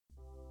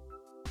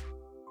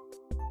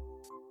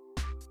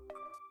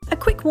A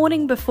quick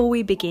warning before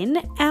we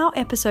begin, our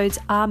episodes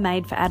are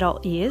made for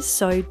adult ears,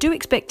 so do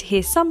expect to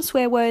hear some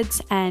swear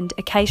words and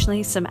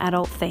occasionally some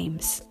adult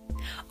themes.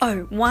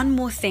 Oh, one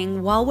more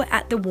thing while we're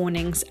at the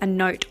warnings, a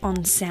note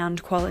on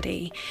sound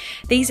quality.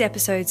 These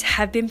episodes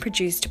have been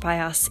produced by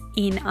us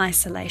in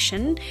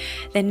isolation.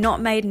 They're not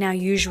made in our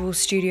usual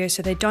studio,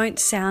 so they don't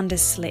sound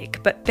as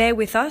slick, but bear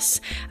with us.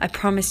 I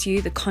promise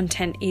you the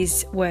content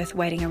is worth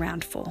waiting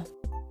around for.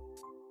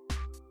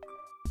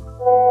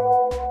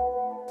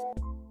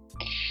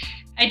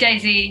 Hey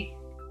Daisy,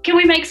 can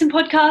we make some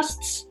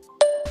podcasts?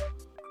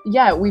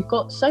 Yeah, we've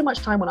got so much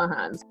time on our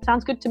hands.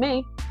 Sounds good to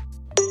me.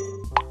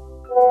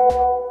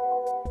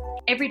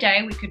 Every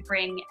day we could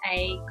bring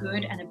a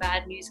good and a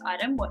bad news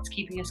item, what's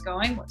keeping us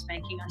going, what's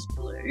making us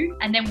blue,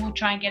 and then we'll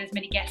try and get as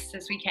many guests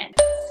as we can.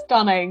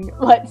 Stunning.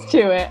 Let's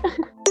do it.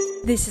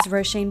 This is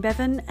Roisin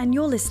Bevan and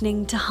you're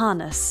listening to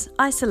Harness,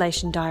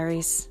 Isolation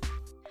Diaries.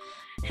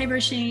 Hey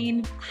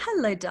Roisin.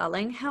 Hello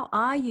darling, how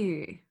are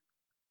you?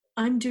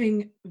 I'm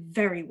doing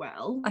very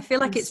well. I feel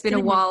like it's been a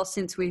while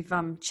since we've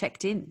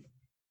checked in.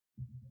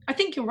 I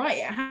think you're right,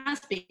 it has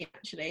been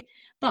actually.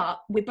 But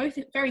we're both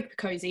very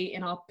cozy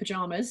in our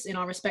pyjamas in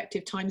our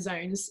respective time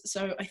zones.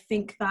 So I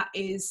think that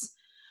is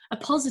a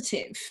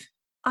positive.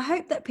 I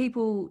hope that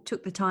people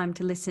took the time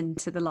to listen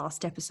to the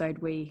last episode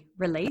we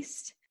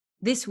released.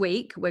 This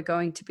week, we're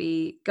going to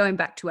be going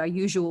back to our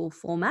usual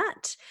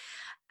format.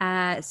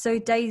 So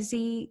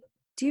Daisy,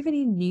 do you have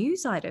any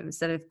news items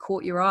that have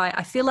caught your eye?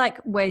 I feel like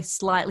we're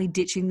slightly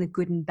ditching the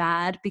good and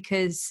bad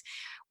because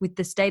with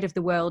the state of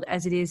the world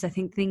as it is, I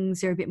think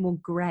things are a bit more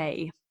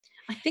grey.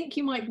 I think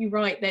you might be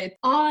right there.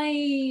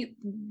 I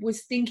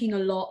was thinking a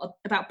lot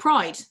about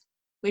Pride,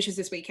 which was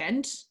this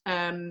weekend,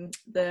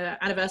 the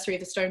anniversary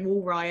of the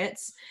Stonewall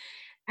riots.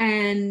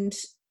 And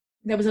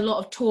there was a lot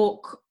of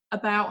talk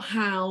about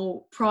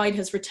how Pride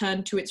has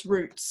returned to its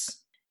roots.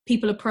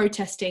 People are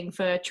protesting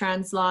for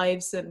trans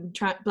lives and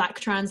black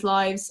trans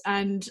lives.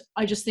 And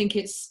I just think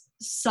it's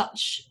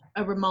such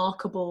a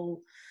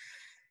remarkable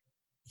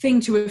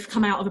thing to have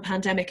come out of a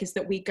pandemic, is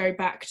that we go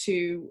back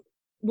to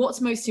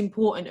what's most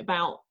important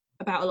about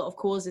a lot of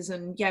causes.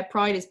 And yeah,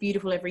 Pride is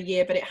beautiful every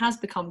year, but it has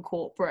become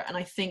corporate. And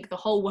I think the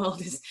whole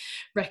world is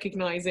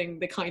recognizing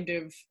the kind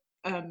of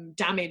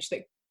damage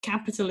that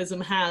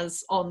capitalism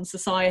has on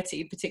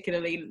society,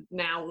 particularly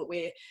now that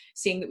we're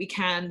seeing that we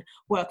can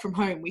work from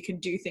home, we can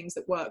do things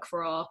that work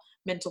for our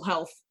mental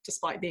health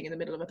despite being in the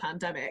middle of a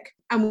pandemic.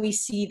 And we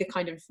see the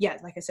kind of,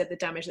 like I said, the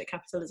damage that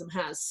capitalism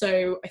has.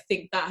 So I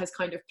think that has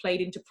kind of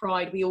played into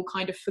Pride. We all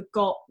kind of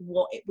forgot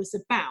what it was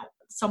about.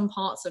 Some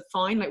parts are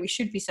fine, like we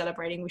should be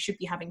celebrating, we should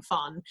be having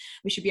fun,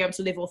 we should be able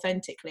to live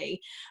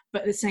authentically,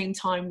 but at the same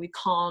time we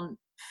can't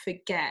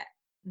forget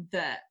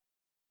that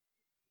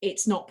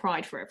it's not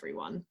Pride for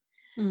everyone.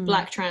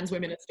 Black trans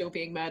women are still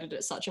being murdered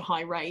at such a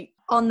high rate.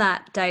 On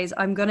that, Days,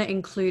 I'm going to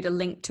include a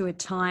link to a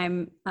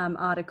Time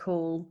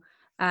article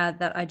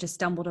that I just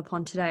stumbled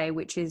upon today,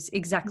 which is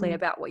exactly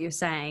about what you're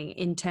saying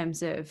in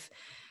terms of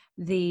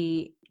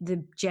the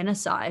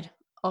genocide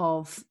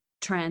of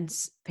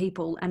trans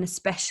people and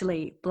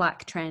especially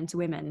black trans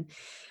women.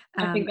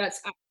 I think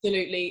that's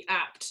absolutely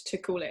apt to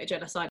call it a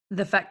genocide.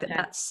 The fact that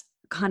that's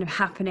kind of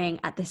happening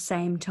at the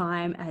same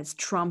time as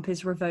Trump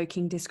is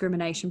revoking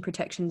discrimination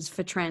protections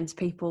for trans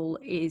people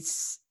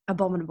is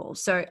abominable.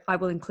 So I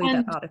will include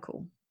that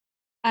article.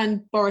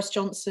 And Boris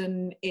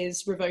Johnson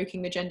is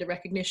revoking the Gender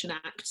Recognition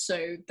Act.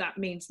 So that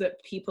means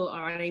that people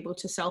are unable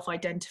to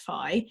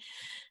self-identify,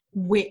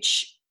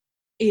 which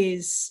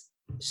is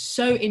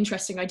so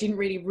interesting. I didn't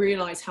really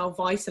realize how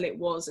vital it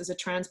was as a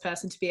trans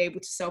person to be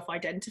able to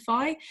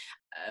self-identify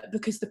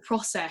because the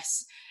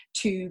process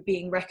to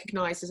being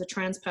recognized as a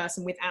trans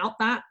person without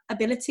that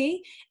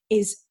ability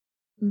is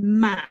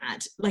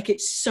mad. Like,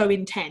 it's so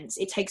intense.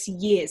 It takes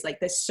years. Like,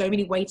 there's so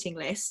many waiting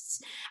lists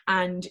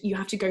and you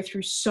have to go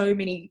through so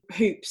many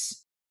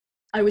hoops.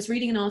 I was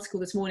reading an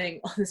article this morning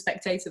on The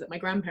Spectator that my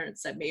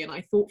grandparents sent me, and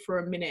I thought for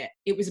a minute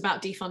it was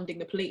about defunding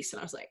the police, and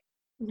I was like,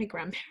 my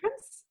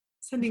grandparents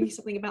sending me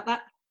something about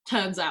that?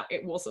 Turns out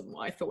it wasn't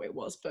what I thought it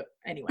was, but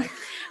anyway.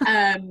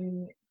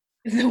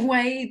 The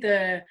way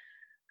the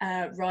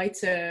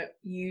writer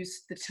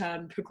used the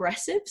term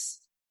progressives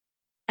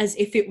as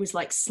if it was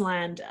like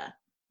slander.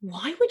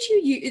 Why would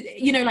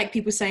you like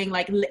people saying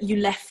like you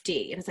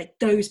lefty, and it's like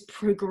those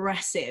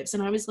progressives,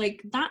 and I was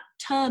like, that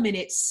term in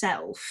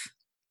itself,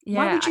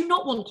 why would you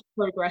not want to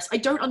progress? I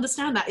don't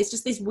understand that. It's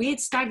just this weird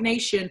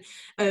stagnation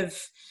of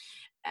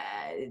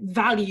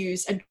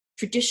values and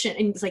tradition,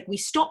 and it's like we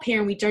stop here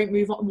and we don't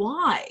move on.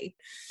 Why?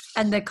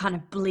 And the kind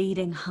of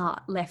bleeding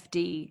heart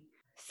lefty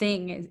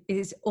thing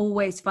is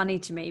always funny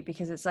to me,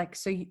 because it's like,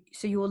 so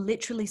you're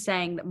literally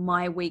saying that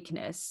my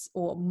weakness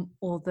or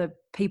the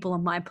people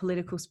on my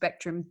political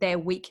spectrum, their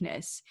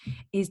weakness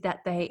is that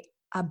they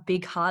are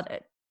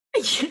big-hearted,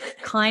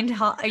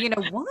 kind-hearted,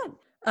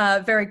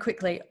 what? Very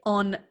quickly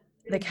on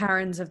the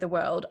Karens of the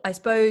world, I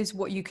suppose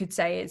what you could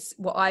say is,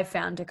 what I've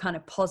found a kind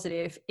of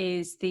positive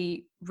is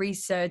the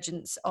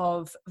resurgence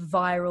of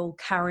viral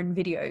Karen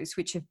videos,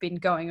 which have been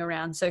going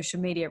around social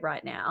media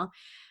right now,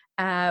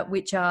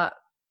 which are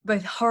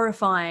both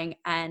horrifying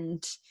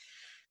and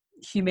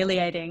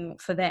humiliating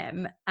for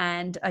them.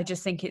 And I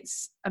just think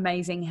it's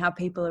amazing how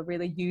people are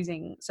really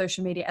using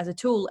social media as a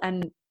tool.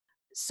 And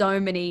so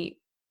many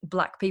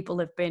Black people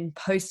have been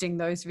posting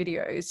those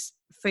videos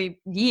for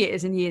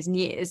years and years and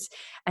years,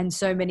 and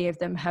so many of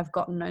them have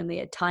gotten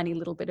only a tiny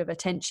little bit of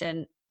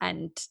attention,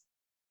 and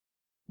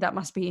that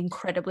must be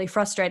incredibly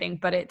frustrating.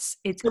 But it's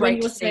So great when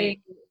you're to see.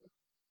 saying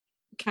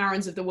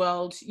Karens of the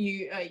world,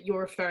 you're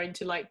referring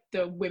to like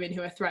the women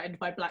who are threatened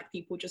by Black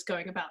people just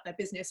going about their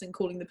business and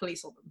calling the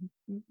police on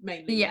them,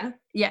 mainly.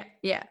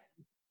 Yeah.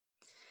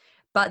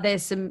 But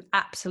there's some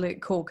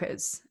absolute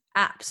corkers,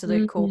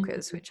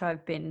 which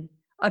I've been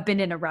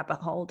in a rabbit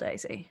hole,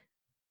 Daisy.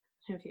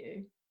 Have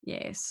you?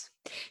 Yes.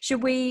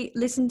 Should we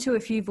listen to a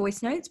few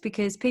voice notes,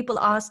 because people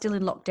are still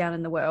in lockdown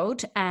in the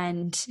world,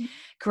 and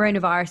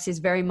coronavirus is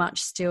very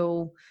much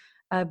still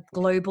a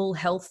global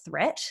health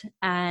threat,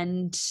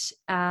 and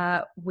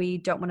we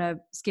don't want to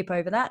skip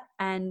over that,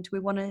 and we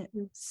want to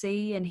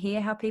see and hear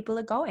how people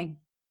are going.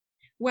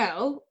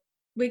 Well,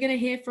 we're going to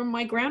hear from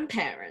my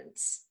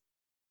grandparents.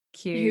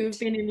 Cute. Who have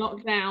been in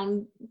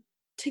lockdown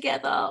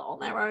together on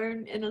their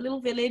own in a little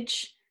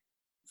village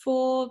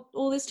for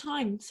all this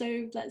time.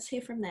 So let's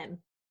hear from them.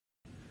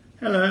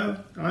 Hello,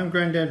 I'm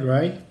Grandad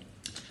Ray,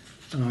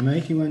 and I'm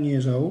 81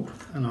 years old,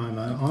 and I'm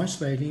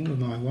isolating with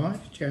my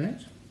wife,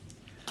 Janet,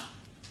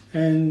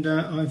 and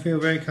I feel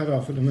very cut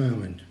off at the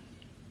moment.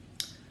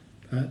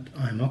 But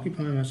I'm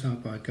occupying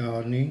myself by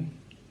gardening,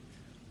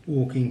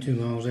 walking 2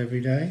 miles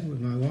every day with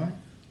my wife,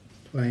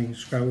 playing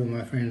Scrabble with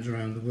my friends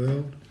around the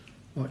world,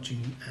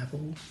 watching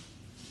Apple,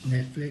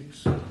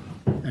 Netflix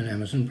and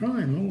Amazon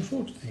Prime and all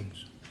sorts of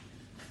things.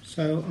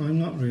 So I'm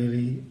not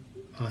really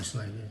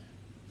isolated.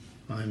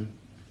 I'm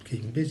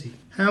keeping busy.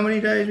 How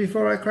many days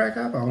before I crack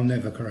up? I'll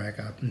never crack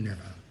up,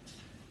 never.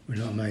 We're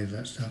not made of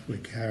that stuff. We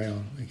carry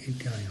on, we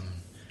keep going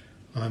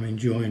on. I'm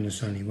enjoying the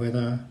sunny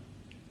weather,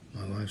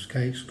 my wife's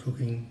cakes,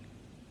 cooking,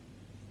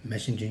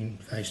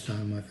 messaging,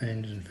 FaceTime my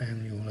friends and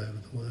family all over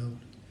the world.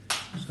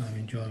 So I'm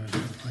enjoying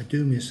myself. I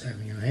do miss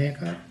having a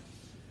haircut.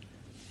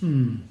 I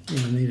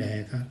need a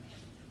haircut.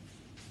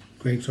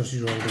 Greek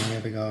sausage roll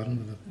down the garden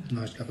with a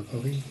nice cup of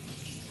coffee.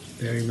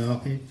 Berry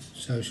market,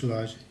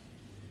 socialising.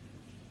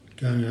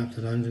 Going up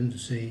to London to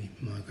see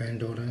my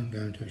granddaughter and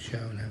going to a show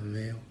and have a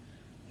meal.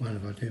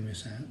 Wonderful, I do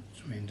miss that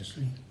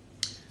tremendously.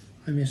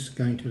 I miss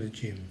going to the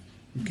gym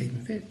and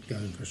keeping fit,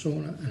 going for a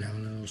sauna and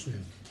having a little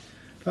swim.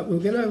 But we'll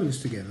get over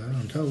this together.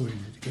 I'm told we're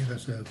in it together,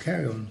 so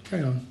carry on.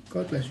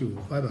 God bless you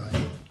all.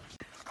 Bye-bye.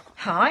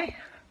 Hi,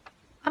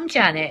 I'm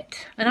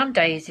Janet, and I'm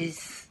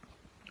Daisy's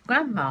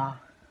grandma,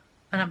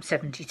 and I'm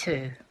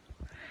 72.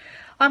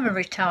 I'm a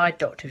retired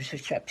doctor's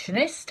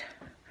receptionist,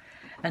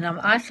 and I'm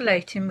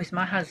isolating with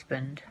my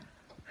husband.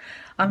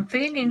 I'm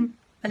feeling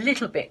a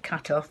little bit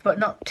cut off, but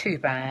not too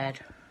bad.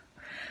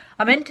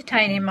 I'm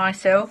entertaining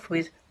myself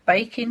with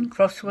baking,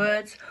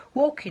 crosswords,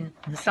 walking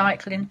and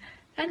cycling,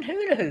 and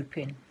hula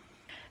hooping.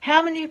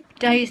 How many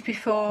days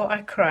before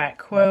I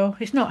crack? Well,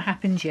 it's not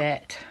happened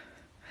yet.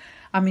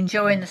 I'm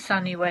enjoying the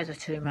sunny weather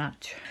too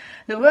much.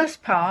 The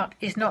worst part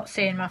is not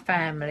seeing my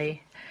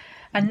family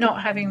and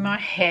not having my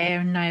hair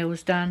and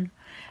nails done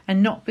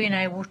and not being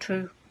able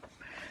to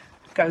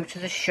go to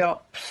the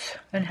shops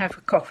and have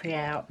a coffee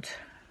out.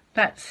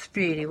 That's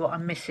really what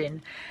I'm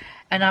missing.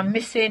 And I'm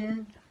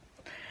missing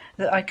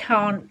that I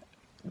can't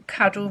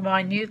cuddle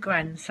my new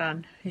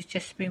grandson who's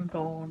just been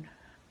born.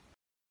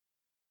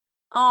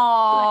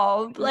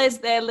 Oh, bless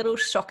their little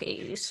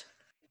shockies.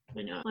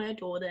 I know, I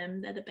adore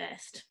them. They're the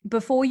best.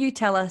 Before you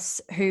tell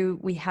us who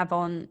we have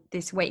on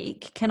this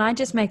week, can I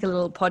just make a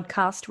little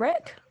podcast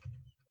rec?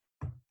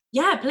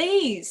 Yeah,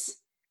 please.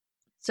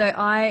 So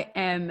I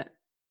am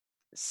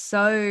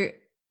so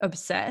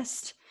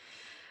obsessed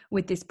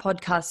with this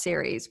podcast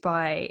series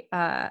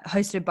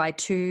hosted by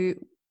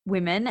 2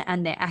 women,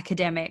 and they're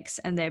academics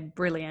and they're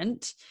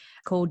brilliant,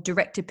 called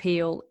Direct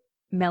Appeal,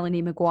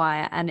 Melanie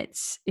Maguire. And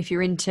it's, if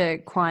you're into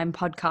crime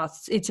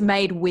podcasts, it's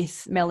made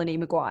with Melanie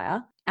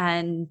Maguire.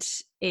 And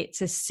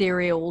it's a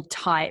serial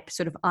type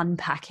sort of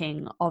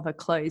unpacking of a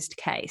closed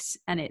case.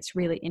 And it's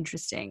really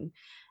interesting.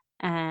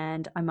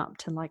 And I'm up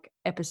to like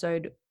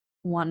episode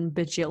 1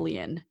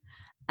 bajillion.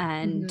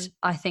 And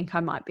I think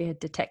I might be a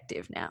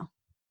detective now.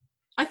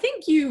 I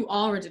think you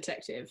are a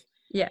detective.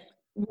 Yeah.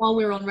 While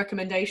we're on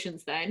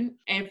recommendations then,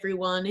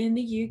 everyone in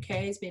the UK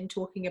has been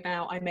talking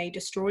about I May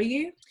Destroy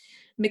You.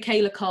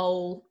 Michaela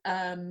Cole,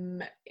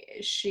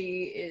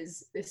 she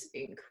is this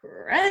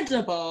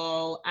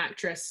incredible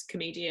actress,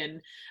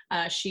 comedian.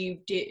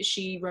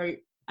 She wrote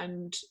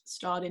and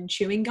starred in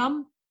Chewing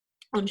Gum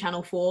on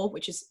Channel 4,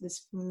 which is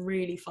this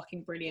really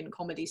fucking brilliant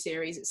comedy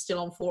series. It's still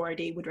on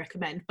 4OD, would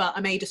recommend. But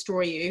I May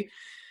Destroy You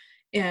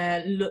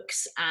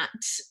looks at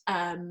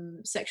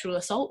sexual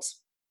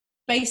assaults.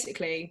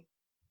 Basically,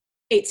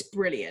 it's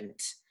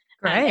brilliant.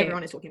 Great.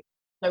 Everyone is talking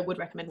about it, so would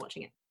recommend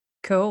watching it.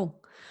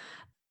 Cool.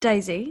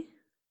 Daisy,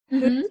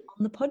 who's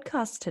on the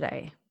podcast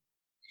today?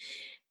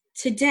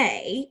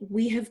 today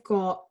we have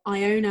got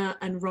Iona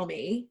and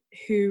Romy,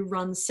 who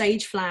run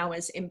Sage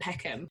Flowers in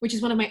Peckham, which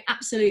is one of my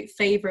absolute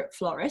favourite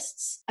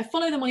florists. I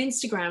follow them on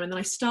Instagram, and then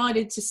I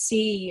started to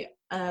see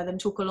them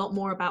talk a lot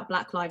more about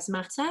Black Lives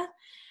Matter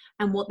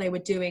and what they were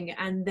doing,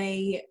 and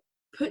they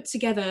put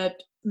together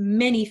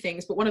many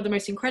things, but one of the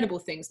most incredible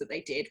things that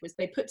they did was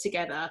they put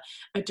together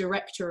a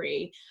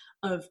directory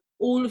of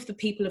all of the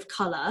people of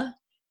colour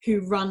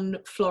who run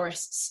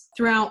florists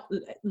throughout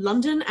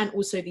London and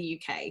also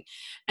the UK.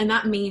 And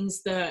that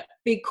means that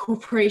big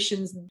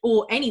corporations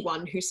or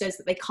anyone who says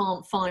that they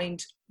can't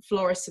find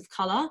florists of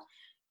colour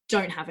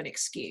don't have an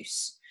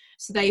excuse.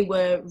 So they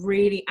were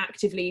really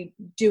actively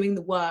doing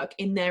the work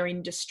in their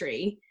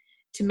industry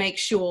to make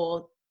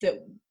sure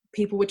that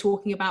people were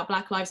talking about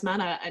Black Lives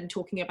Matter and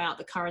talking about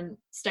the current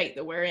state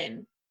that we're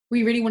in.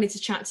 We really wanted to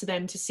chat to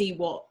them to see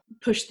what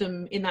pushed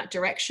them in that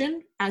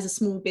direction as a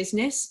small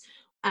business,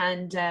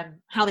 and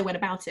how they went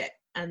about it.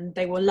 And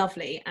they were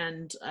lovely,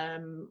 and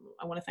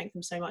I want to thank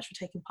them so much for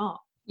taking part.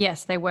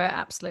 Yes, they were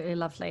absolutely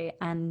lovely,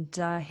 and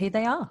here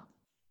they are.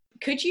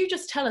 Could you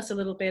just tell us a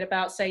little bit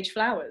about Sage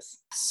Flowers?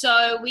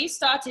 So we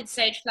started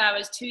Sage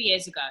Flowers 2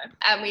 years ago,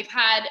 and we've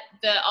had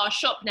our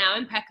shop now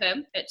in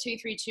Peckham at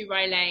 232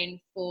 Rye Lane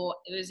for,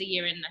 it was a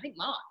year in, I think,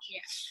 March.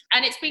 Yeah.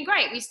 And it's been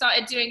great. We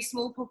started doing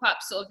small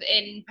pop-ups sort of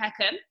in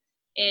Peckham,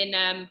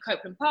 in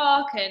Copeland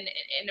Park and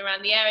in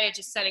around the area,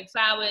 just selling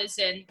flowers,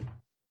 and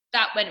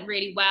that went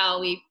really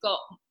well. We've got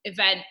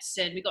events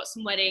and we got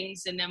some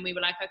weddings, and then we were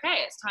like,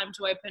 okay, it's time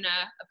to open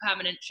a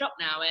permanent shop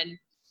now. And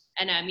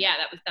yeah,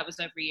 that was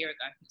over a year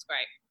ago. It's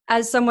great.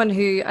 As someone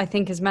who I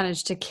think has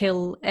managed to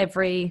kill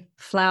every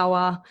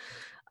flower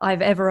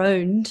I've ever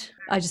owned,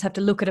 I just have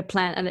to look at a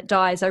plant and it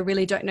dies. I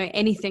really don't know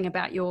anything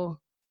about your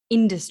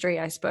industry,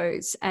 I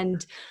suppose.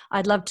 And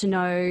I'd love to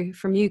know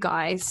from you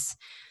guys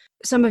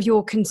some of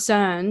your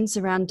concerns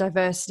around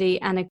diversity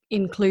and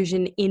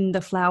inclusion in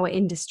the flower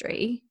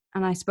industry.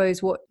 And I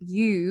suppose what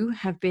you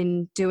have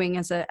been doing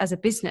as a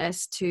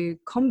business to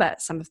combat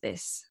some of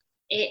this.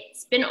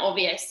 It's been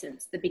obvious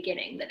since the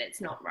beginning that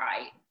it's not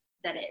right,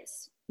 that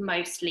it's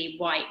mostly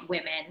white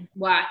women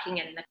working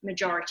in the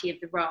majority of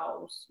the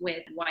roles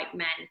with white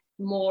men,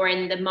 more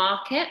in the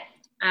market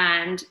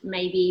and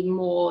maybe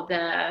more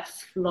the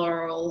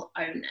floral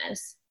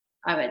owners,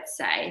 I would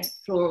say,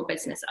 floral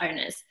business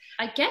owners.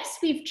 I guess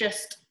we've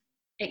just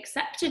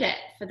accepted it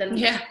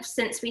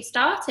since we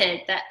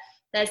started, that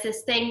there's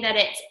this thing that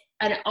it's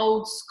an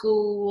old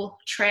school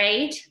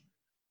trade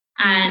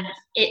and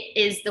it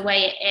is the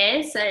way it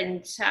is.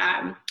 And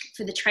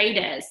for the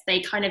traders,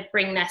 they kind of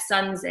bring their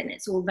sons in.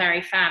 It's all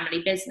very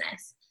family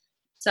business.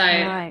 So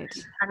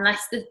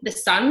unless the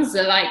sons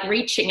are like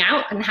reaching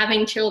out and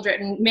having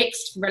children,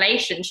 mixed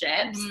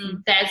relationships,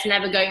 there's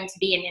never going to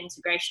be an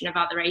integration of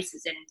other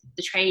races in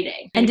the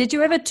trading. And did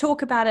you ever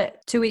talk about it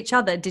to each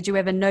other? Did you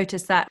ever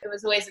notice that? It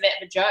was always a bit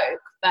of a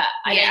joke, but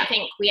I don't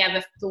think we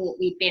ever thought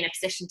we'd be in a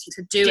position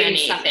to do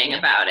anything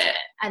about it.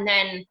 And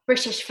then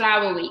British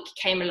Flower Week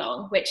came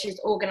along, which is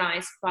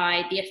organised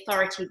by the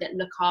authority that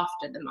look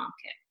after the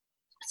market.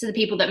 So the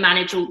people that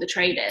manage all the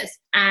traders.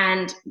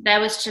 And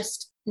there was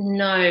just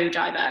no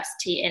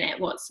diversity in it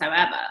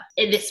whatsoever.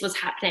 This was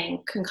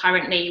happening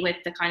concurrently with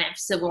the kind of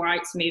civil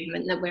rights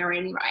movement that we're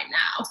in right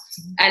now.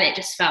 And it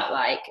just felt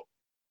like,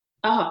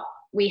 oh,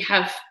 we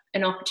have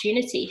an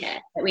opportunity here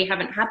that we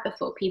haven't had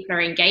before. People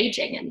are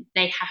engaging and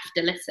they have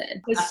to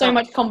listen. There's so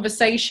much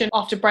conversation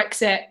after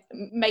Brexit,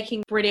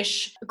 making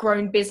British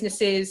grown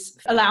businesses,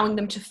 allowing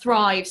them to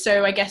thrive.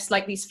 So I guess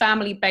like these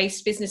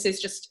family-based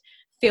businesses just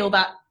feel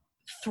that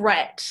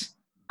threat.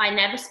 I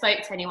never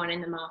spoke to anyone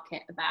in the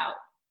market about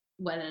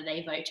whether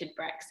they voted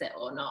Brexit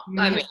or not.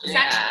 I mean,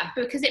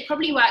 because it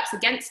probably works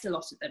against a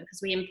lot of them because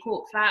we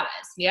import flowers.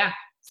 Yeah.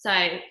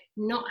 So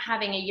not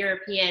having a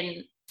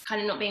European,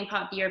 kind of not being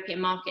part of the European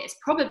market is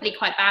probably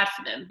quite bad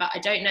for them, but I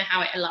don't know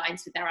how it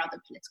aligns with their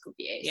other political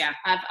views. Yeah.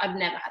 I've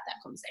never had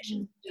that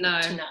conversation.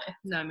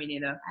 No, me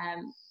neither.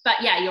 But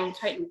yeah, you're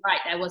totally right.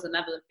 There was a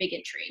level of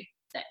bigotry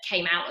that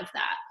came out of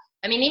that.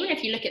 I mean, even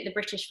if you look at the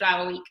British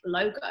Flower Week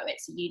logo,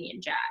 it's a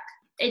Union Jack.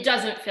 It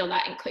doesn't feel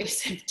that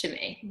inclusive to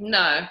me.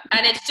 No.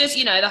 And it's just,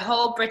 the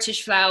whole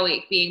British Flower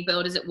Week being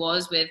billed as it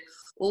was with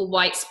all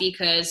white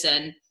speakers.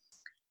 And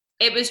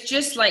it was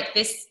just like,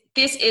 this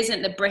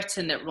isn't the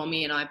Britain that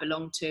Romy and I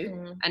belong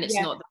to. And it's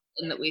not the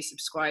Britain that we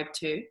subscribe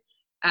to.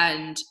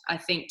 And I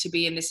think to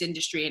be in this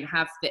industry and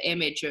have the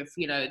image of,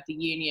 the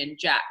Union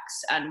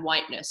Jacks and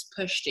whiteness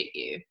pushed at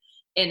you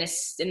in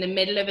the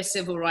middle of a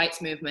civil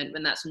rights movement,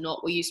 when that's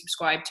not what you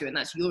subscribe to and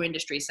that's your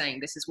industry saying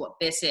this is what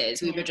this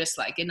is, we were just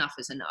like, enough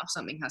is enough,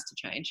 something has to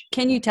change.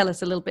 Can you tell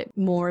us a little bit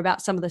more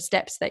about some of the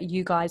steps that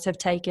you guys have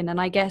taken,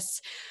 and I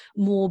guess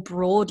more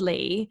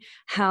broadly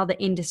how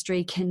the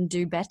industry can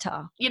do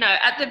better?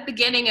 At the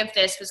beginning of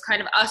this was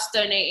kind of us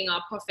donating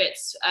our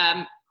profits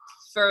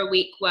for a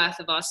week worth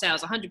of our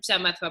sales, 100%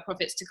 worth of our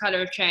profits to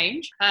Colour of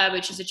Change,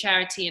 which is a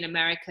charity in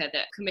America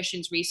that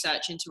commissions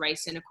research into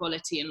race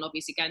inequality and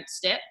lobbies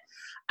against it.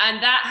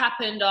 And that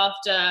happened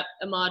after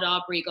Ahmaud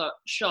Arbery got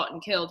shot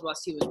and killed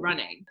whilst he was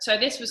running. So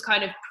this was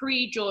kind of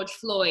pre-George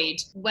Floyd,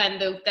 when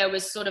there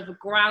was sort of a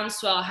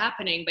groundswell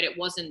happening, but it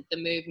wasn't the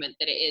movement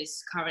that it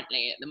is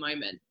currently at the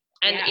moment.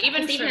 And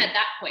even at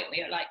that point,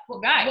 we were like,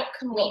 what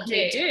can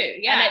we do?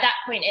 Yeah. And at that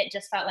point, it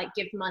just felt like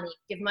give money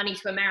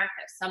to America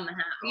somehow.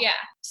 Yeah.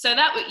 So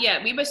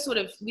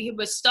we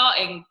were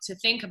starting to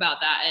think about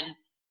that, and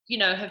you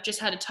know, have just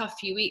had a tough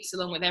few weeks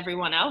along with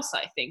everyone else,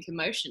 I think,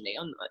 emotionally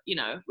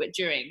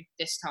during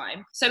this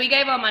time. So we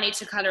gave our money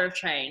to Colour of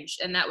Change,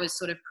 and that was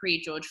sort of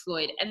pre-George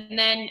Floyd. And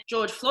then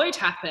George Floyd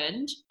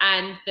happened,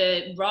 and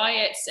the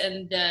riots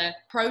and the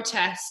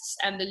protests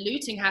and the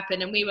looting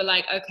happened, and we were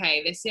like,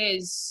 okay, this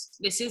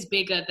is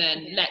bigger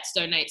than let's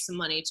donate some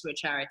money to a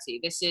charity.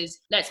 This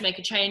is let's make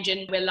a change.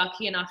 And we're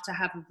lucky enough to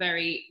have a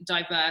very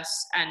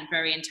diverse and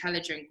very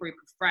intelligent group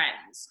of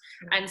friends,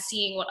 and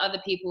seeing what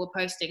other people were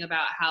posting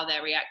about how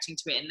they're reacting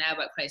to it in their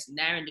workplace, in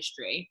their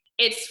industry.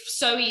 It's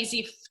so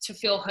easy to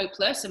feel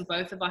hopeless, and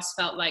both of us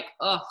felt like,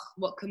 oh,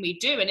 what can we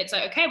do? And it's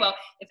like, okay, well,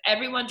 if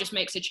everyone just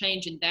makes a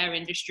change in their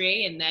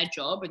industry, in their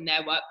job, in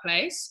their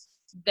workplace,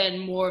 then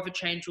more of a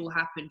change will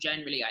happen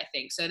generally, I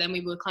think. So then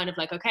we were kind of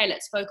like, okay,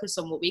 let's focus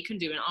on what we can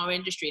do in our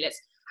industry.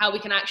 How we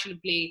can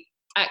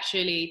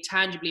actually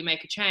tangibly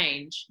make a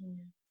change.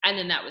 And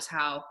then that was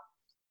how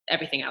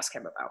everything else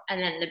came about.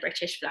 And then the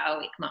British Flower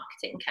Week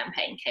marketing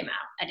campaign came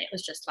out, and it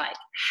was just like,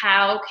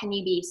 how can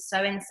you be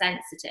so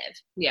insensitive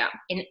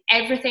in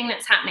everything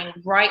that's happening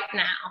right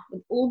now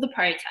with all the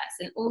protests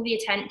and all the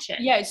attention?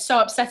 Yeah, it's so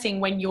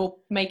upsetting when you're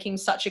making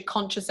such a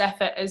conscious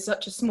effort as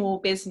such a small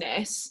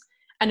business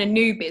and a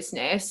new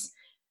business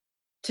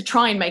to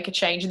try and make a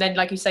change, and then,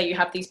 like you say, you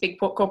have these big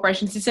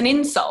corporations. It's an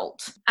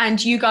insult.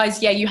 And you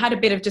guys, you had a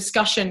bit of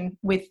discussion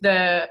with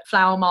the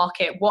flower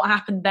market. What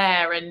happened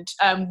there, and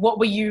what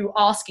were you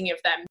asking of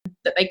them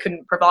that they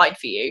couldn't provide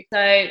for you?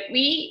 So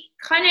we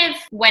kind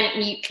of went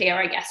nuclear,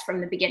 I guess, from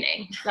the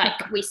beginning.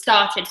 Like, we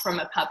started from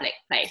a public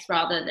place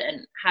rather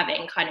than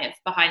having kind of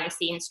behind the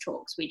scenes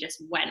talks. We just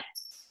went,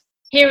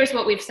 here is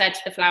what we've said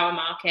to the flower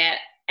market.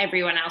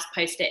 Everyone else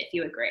post it if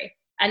you agree.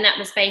 And that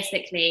was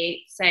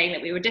basically saying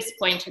that we were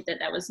disappointed that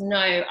there was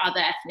no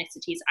other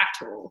ethnicities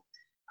at all,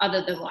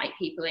 other than white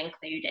people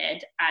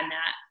included. And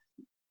that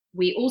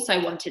we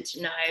also wanted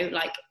to know,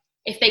 like,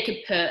 if they could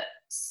put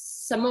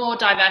some more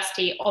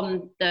diversity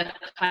on the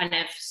kind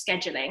of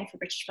scheduling for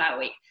British Flower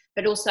Week,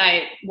 but also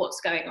what's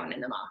going on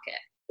in the market.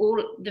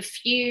 All the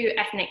few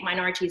ethnic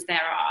minorities there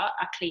are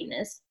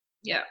cleaners.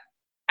 Yeah.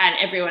 And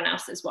everyone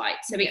else is white.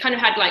 So we kind of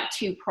had like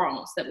two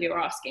prongs that we were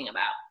asking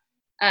about.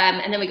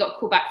 And then we got a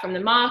call back from the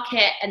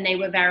market, and they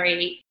were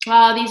very,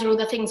 these are all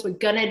the things we're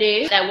going to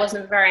do. There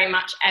wasn't very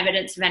much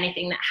evidence of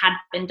anything that had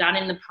been done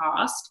in the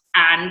past,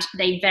 and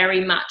they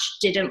very much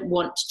didn't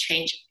want to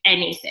change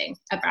anything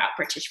about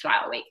British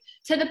Flower Week,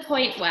 to the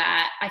point where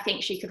I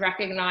think she could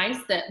recognise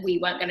that we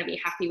weren't going to be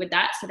happy with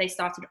that. So they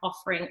started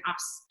offering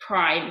us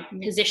prime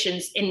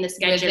positions in the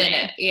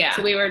scheduling. Yeah.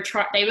 So they were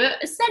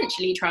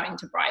essentially trying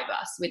to bribe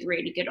us with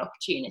really good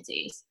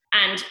opportunities.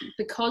 And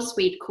because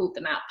we'd called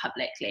them out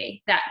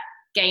publicly, that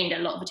gained a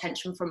lot of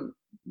attention from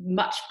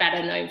much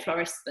better known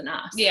florists than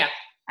us. Yeah.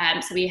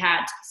 So we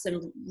had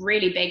some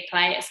really big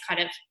players kind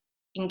of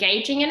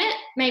engaging in it,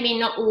 maybe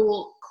not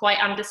all quite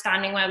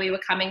understanding where we were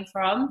coming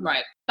from.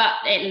 Right. But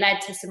it led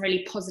to some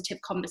really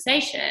positive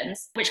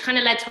conversations, which kind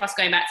of led to us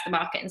going back to the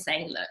market and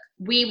saying, look,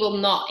 we will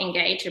not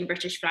engage in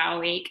British Flower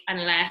Week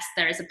unless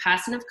there is a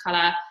person of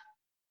colour,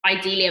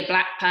 ideally a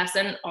black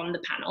person, on the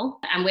panel,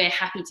 and we're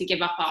happy to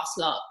give up our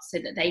slot so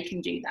that they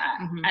can do that.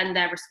 Mm-hmm. And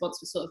their response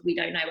was sort of, we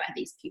don't know where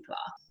these people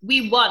are.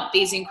 We want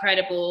these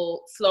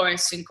incredible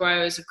florists and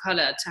growers of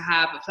colour to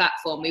have a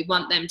platform. We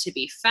want them to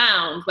be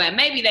found where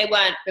maybe they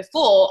weren't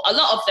before. A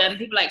lot of them,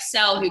 people like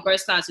Sel, who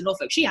grows flowers in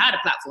Norfolk, she had a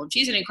platform.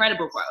 She's an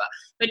incredible grower.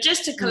 But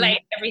just to collate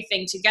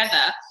everything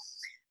together,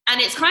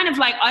 and it's kind of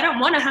like, I don't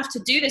want to have to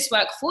do this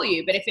work for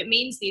you, but if it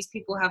means these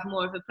people have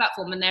more of a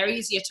platform and they're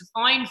easier to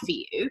find for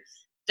you,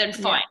 then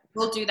fine,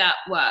 we'll do that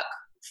work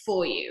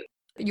for you.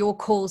 Your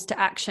calls to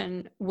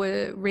action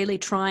were really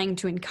trying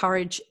to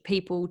encourage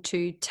people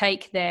to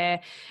take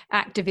their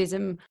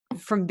activism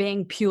from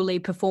being purely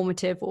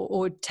performative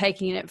or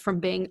taking it from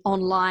being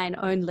online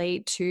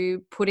only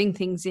to putting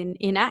things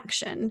in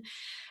action.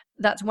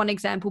 That's one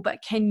example,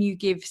 but can you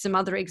give some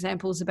other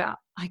examples about,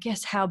 I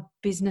guess, how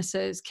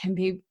businesses can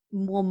be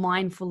more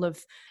mindful of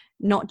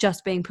not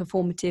just being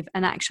performative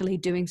and actually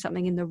doing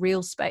something in the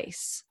real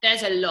space?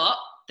 There's a lot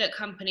that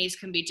companies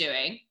can be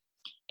doing.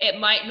 It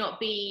might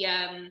not be,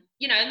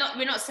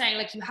 we're not saying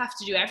like you have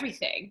to do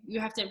everything, you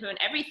have to implement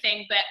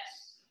everything, but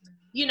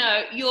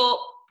you're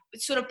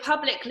sort of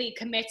publicly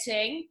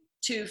committing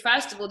to,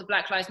 first of all, the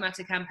Black Lives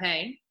Matter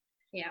campaign.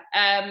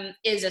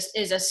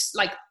 Is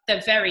like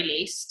the very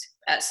least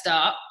at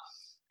start.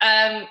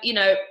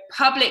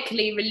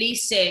 Publicly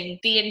releasing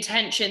the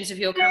intentions of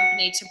your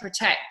company to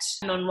protect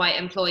non-white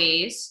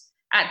employees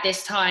at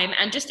this time,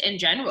 and just in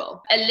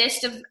general, a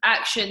list of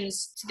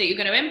actions that you're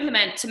going to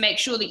implement to make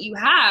sure that you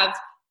have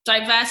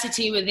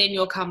diversity within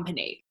your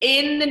company.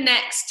 In the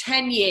next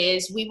 10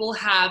 years, we will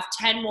have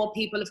 10 more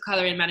people of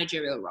color in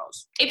managerial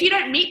roles. If you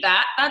don't meet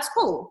that, that's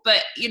cool.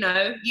 But, you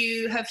know,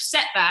 you have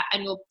set that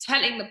and you're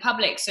telling the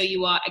public, so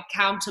you are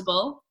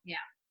accountable. Yeah.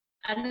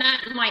 And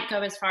that might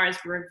go as far as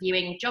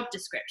reviewing job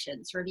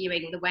descriptions,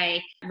 reviewing the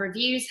way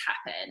reviews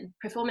happen,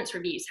 performance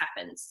reviews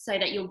happen, so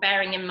that you're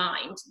bearing in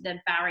mind the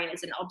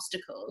barriers and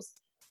obstacles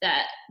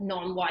that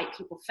non-white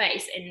people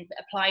face in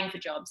applying for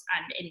jobs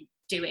and in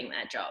doing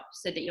their job,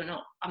 so that you're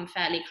not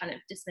unfairly kind of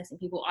dismissing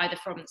people either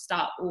from the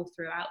start or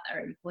throughout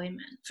their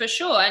employment. For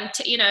sure. And,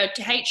 you know,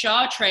 to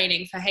HR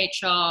training for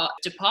HR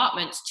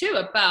departments too,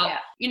 about,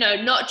 you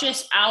know, not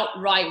just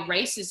outright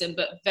racism,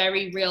 but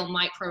very real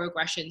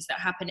microaggressions that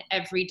happen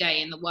every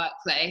day in the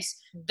workplace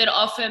that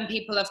often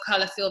people of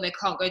color feel they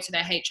can't go to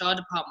their HR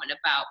department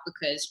about,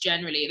 because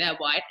generally they're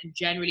white and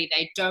generally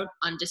they don't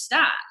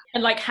understand.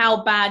 And like,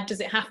 how bad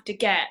does it have to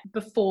get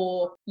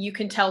before you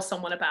can tell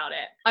someone about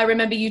it? I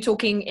remember you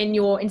talking in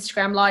your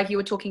Instagram live, you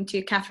were talking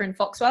to Catherine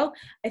Foxwell,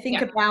 I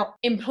think, about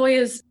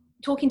employers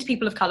talking to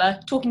people of colour,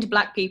 talking to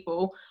black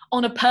people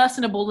on a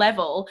personable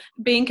level,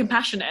 being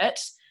compassionate,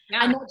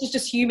 and not just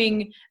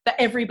assuming that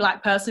every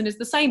black person is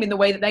the same in the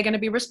way that they're going to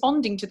be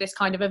responding to this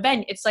kind of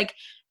event. It's like,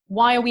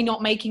 why are we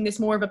not making this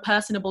more of a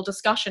personable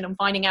discussion and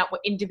finding out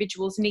what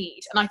individuals need?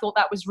 And I thought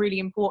that was really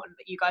important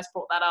that you guys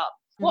brought that up.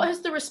 What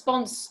has the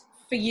response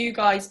for you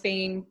guys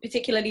being,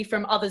 particularly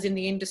from others in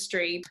the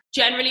industry?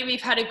 Generally,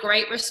 we've had a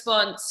great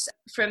response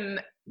from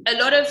a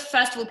lot of,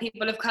 first of all,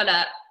 people of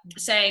colour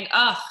saying,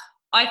 oh,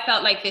 I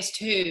felt like this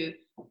too.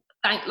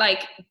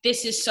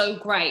 This is so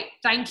great.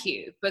 Thank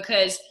you.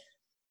 Because,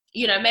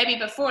 you know, maybe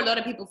before a lot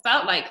of people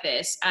felt like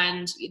this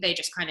and they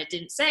just kind of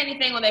didn't say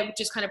anything, or they were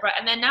just kind of,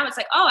 and then now it's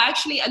like, oh,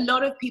 actually a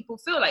lot of people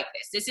feel like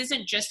this. This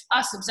isn't just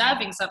us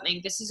observing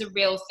something. This is a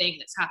real thing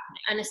that's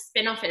happening. And a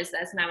spin-off is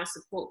there's now a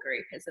support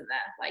group, isn't there?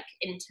 Like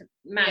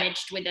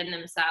managed within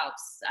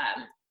themselves.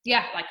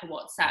 Like a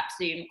WhatsApp,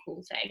 Zoom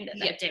call thing that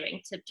they're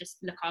doing to just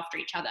look after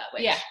each other,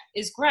 which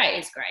is great.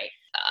 Is great.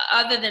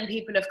 Other than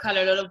people of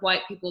color, a lot of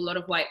white people, a lot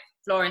of white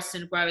florists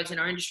and growers in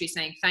our industry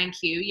saying, thank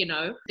you, you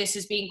know, this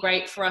has been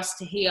great for us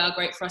to hear,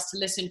 great for us to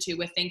listen to.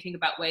 We're thinking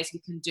about ways we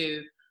can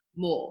do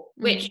more,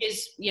 which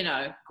is, you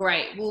know,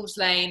 great. Wolves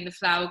Lane, the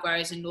flower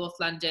growers in North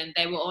London,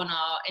 they were on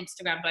our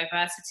Instagram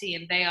diversity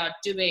and they are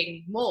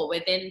doing more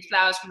within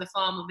Flowers from the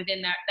Farm and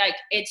within their, like,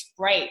 it's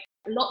great.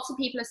 Lots of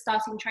people are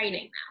starting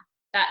training now.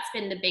 That's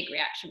been the big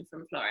reaction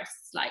from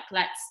florists. Like,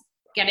 let's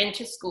get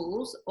into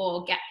schools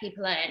or get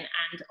people in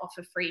and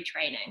offer free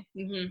training.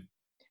 Mm-hmm.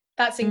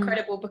 That's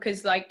incredible,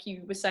 because like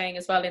you were saying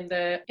as well in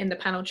the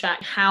panel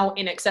chat, how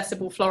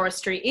inaccessible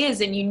floristry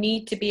is, and you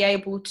need to be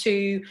able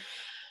to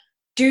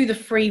do the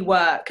free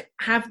work,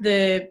 have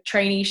the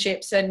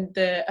traineeships and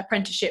the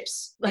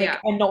apprenticeships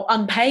and not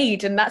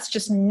unpaid, and that's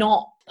just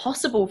not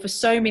possible for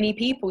so many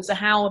people. So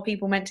how are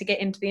people meant to get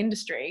into the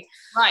industry?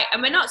 Right.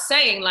 And we're not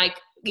saying, like,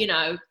 you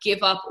know, give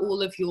up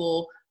all of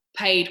your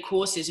paid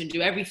courses and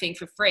do everything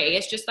for free.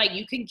 It's just like,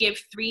 you can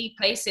give 3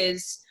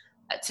 places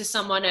to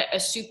someone at a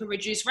super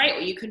reduced rate,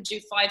 or you can do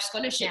 5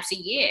 scholarships a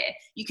year.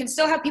 You can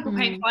still have people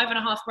paying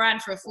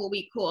 $5,500 for a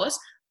 4-week course,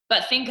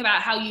 but think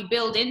about how you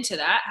build into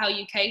that, how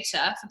you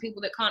cater for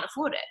people that can't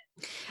afford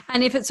it.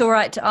 And if it's all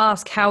right to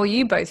ask, how are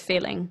you both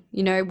feeling?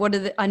 You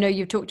know, I know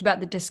you've talked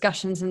about the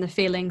discussions and the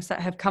feelings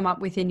that have come up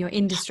within your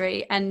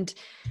industry, and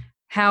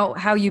how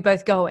are you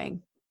both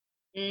going?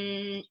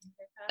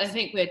 I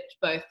think we're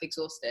both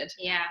exhausted.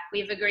 Yeah,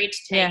 we've agreed to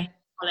take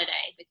holiday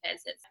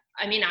because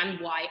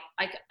I'm white.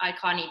 I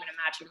can't even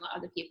imagine what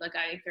other people are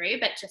going through,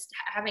 but just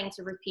having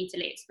to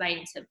repeatedly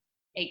explain to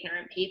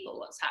ignorant people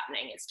what's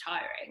happening is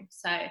tiring.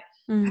 So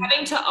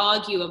having to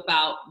argue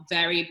about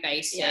very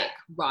basic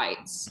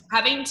rights,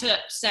 having to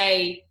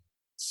say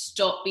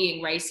stop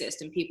being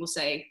racist and people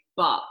say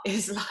but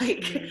is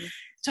like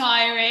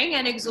tiring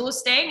and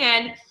exhausting.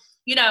 And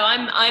you know,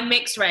 I'm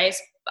mixed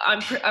race.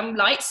 I'm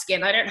light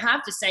skinned. I don't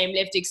have the same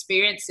lived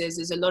experiences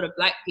as a lot of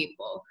black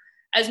people,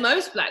 as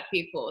most black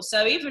people.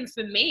 So even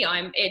for me,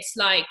 it's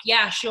like,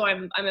 yeah, sure,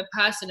 I'm a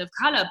person of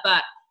color,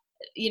 but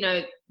you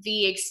know,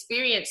 the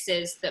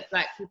experiences that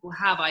black people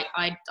have,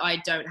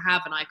 I don't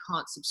have, and I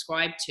can't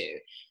subscribe to.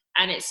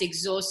 And it's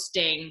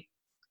exhausting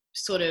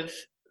sort of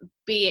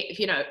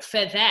you know,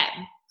 for them,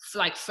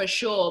 like, for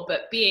sure,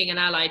 but being an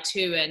ally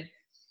too, and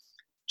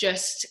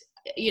just,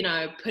 you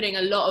know, putting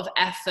a lot of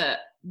effort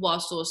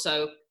whilst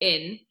also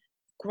in,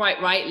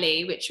 quite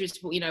rightly, which is,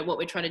 you know, what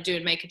we're trying to do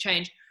and make a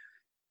change.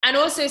 And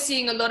also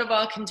seeing a lot of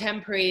our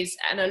contemporaries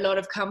and a lot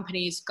of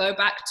companies go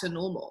back to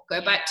normal,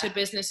 back to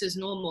business as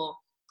normal.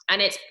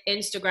 And it's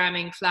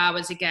Instagramming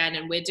flowers again.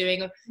 And we're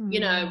doing, you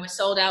know, we're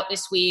sold out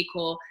this week,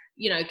 or,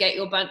 you know, get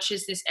your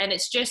bunches this. And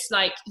it's just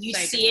like, you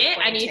see it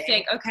and you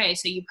think, okay,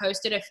 so you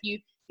posted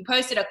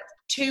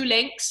 2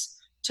 links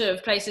to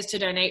places to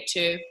donate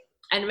to,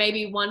 and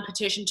maybe 1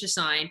 petition to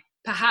sign.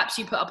 Perhaps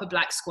you put up a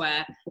black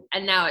square,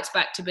 and now it's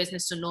back to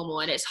business to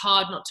normal. And it's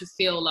hard not to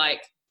feel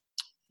like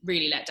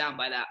really let down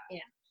by that. Yeah.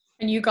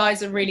 And you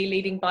guys are really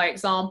leading by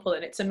example,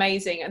 and it's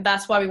amazing. And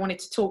that's why we wanted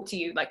to talk to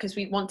you, like, because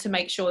we want to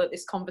make sure that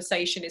this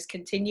conversation is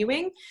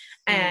continuing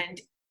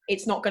and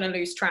it's not going to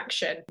lose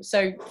traction.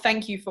 So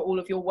thank you for all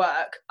of your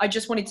work. I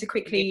just wanted to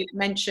quickly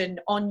mention,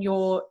 on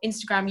your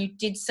Instagram, you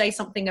did say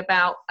something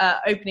about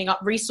opening up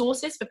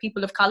resources for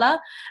people of colour,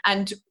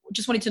 and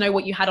just wanted to know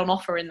what you had on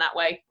offer in that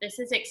way. This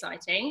is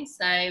exciting.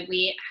 So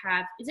we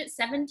have, is it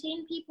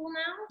 17 people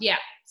now? Yeah.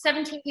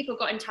 17 people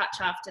got in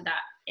touch after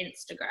that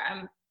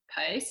Instagram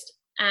post.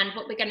 And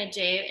what we're going to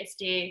do is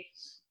do,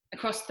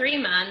 across 3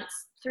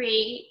 months,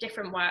 3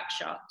 different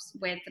workshops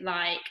with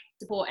like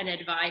support and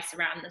advice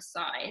around the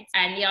sides.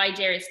 And the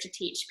idea is to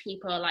teach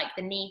people like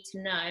the need to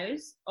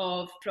knows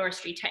of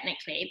floristry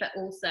technically, but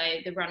also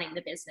the running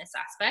the business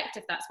aspect,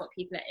 if that's what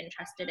people are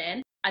interested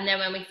in. And then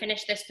when we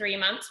finish this 3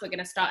 months, we're going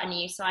to start a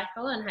new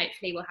cycle, and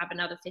hopefully we'll have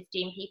another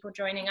 15 people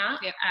joining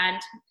up. Yep.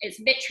 And it's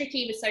a bit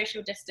tricky with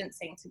social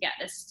distancing to get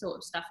this sort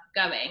of stuff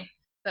going,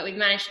 but we've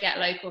managed to get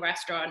a local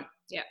restaurant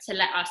to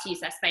let us use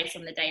their space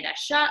on the day they're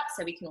shut,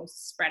 so we can all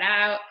spread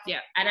out.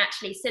 And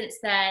actually since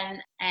then,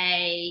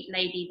 a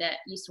lady that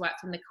used to work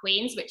from the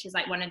Queen's, which is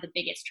like one of the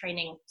biggest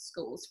training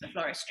schools for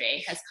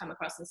floristry, has come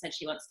across and said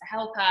she wants to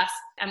help us,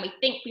 and we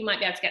think we might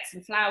be able to get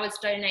some flowers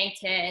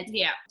donated.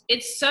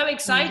 It's so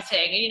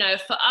exciting. You know,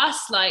 for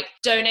us, like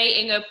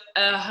donating a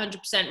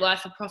 100%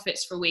 worth of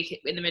profits for a week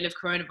in the middle of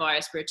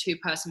coronavirus, we're a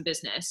 2-person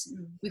business.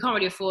 We can't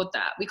really afford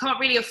that. We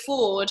can't really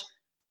afford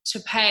to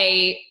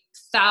pay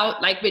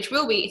which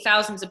will be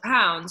thousands of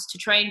pounds to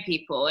train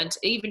people, and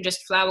even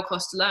just flower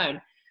cost alone.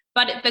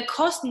 But the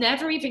cost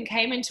never even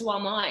came into our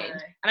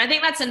mind. And I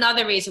think that's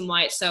another reason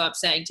why it's so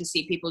upsetting to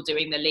see people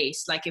doing the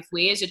least. Like, if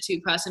we as a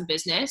 2-person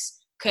business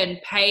can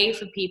pay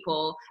for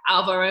people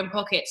out of our own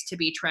pockets to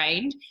be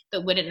trained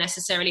that wouldn't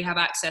necessarily have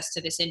access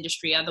to this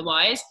industry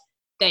otherwise,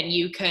 then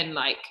you can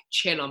like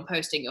chill on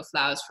posting your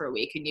flowers for a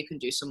week, and you can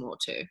do some more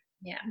too.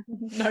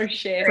 No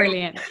shit.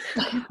 Brilliant.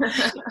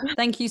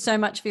 Thank you so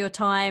much for your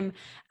time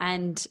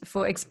and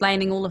for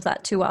explaining all of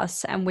that to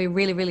us. And we're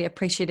really, really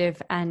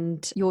appreciative,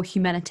 and your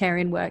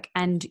humanitarian work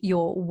and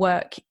your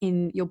work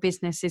in your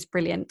business is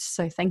brilliant.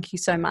 So thank you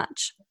so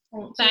much.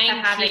 Thank you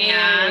for having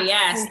us.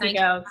 Yes, thank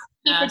you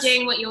for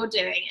doing what you're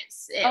doing.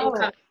 It all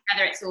comes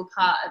together. It's all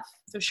part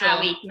of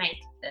how we make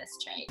this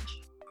change.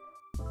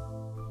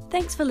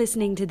 Thanks for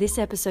listening to this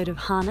episode of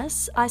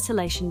Harness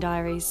Isolation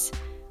Diaries.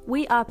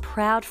 We are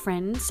proud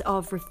friends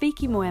of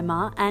Rafiki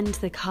Moema and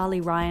the Carly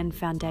Ryan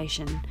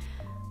Foundation.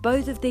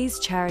 Both of these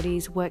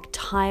charities work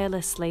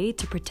tirelessly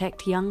to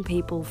protect young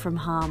people from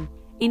harm.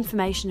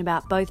 Information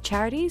about both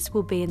charities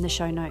will be in the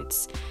show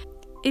notes.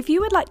 If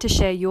you would like to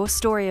share your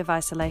story of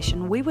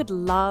isolation, we would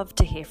love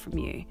to hear from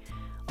you.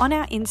 On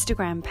our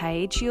Instagram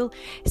page, you'll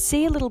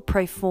see a little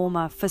pro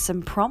forma for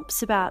some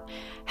prompts about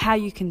how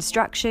you can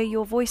structure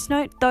your voice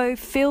note, though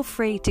feel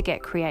free to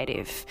get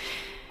creative.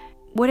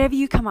 Whatever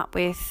you come up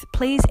with,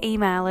 please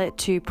email it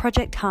to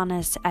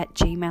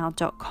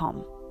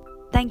projectharness@gmail.com.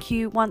 Thank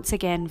you once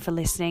again for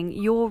listening.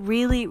 You're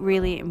really,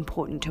 really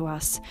important to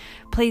us.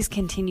 Please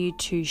continue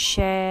to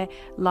share,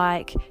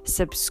 like,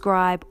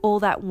 subscribe,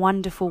 all that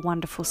wonderful,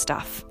 wonderful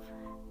stuff.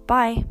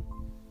 Bye.